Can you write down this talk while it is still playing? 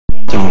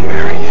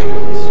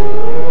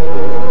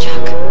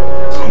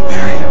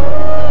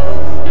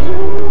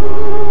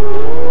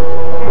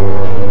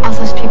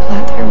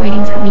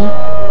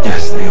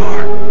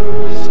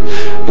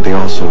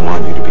also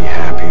want you to be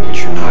happy, but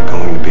you're not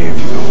going to be if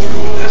you go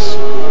through with this.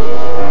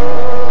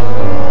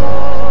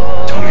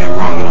 Tell me I'm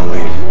wrong and I'll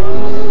leave.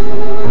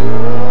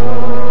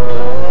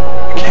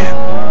 I can't.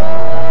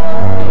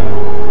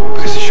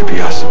 Because it should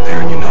be us up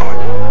there and you know it.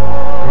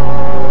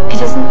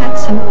 It isn't that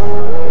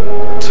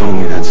simple. It's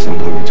only that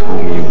simple. You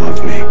told me you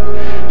loved me.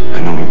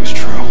 I know it was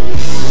true.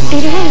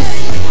 It is.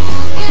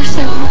 Of course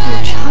I love you,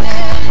 Chuck.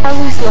 I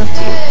always loved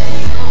you.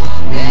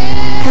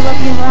 I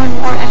love you more and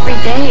more every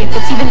day, if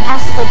it's even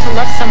possible to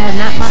love someone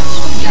that much.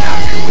 Get out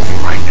of here with me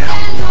right now.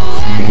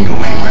 We can go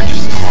anywhere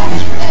just as long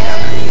as we're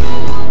together.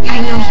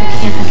 I know you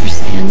can't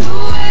understand.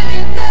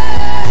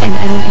 And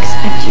I don't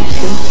expect you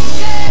to.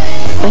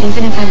 But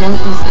even if I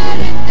won't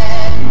easily,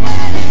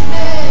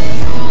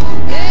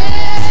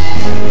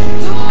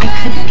 I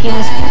could be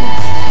as well.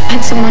 Find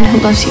someone who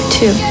loves you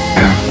too.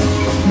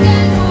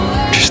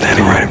 Yeah. She's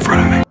standing right in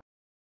front of me.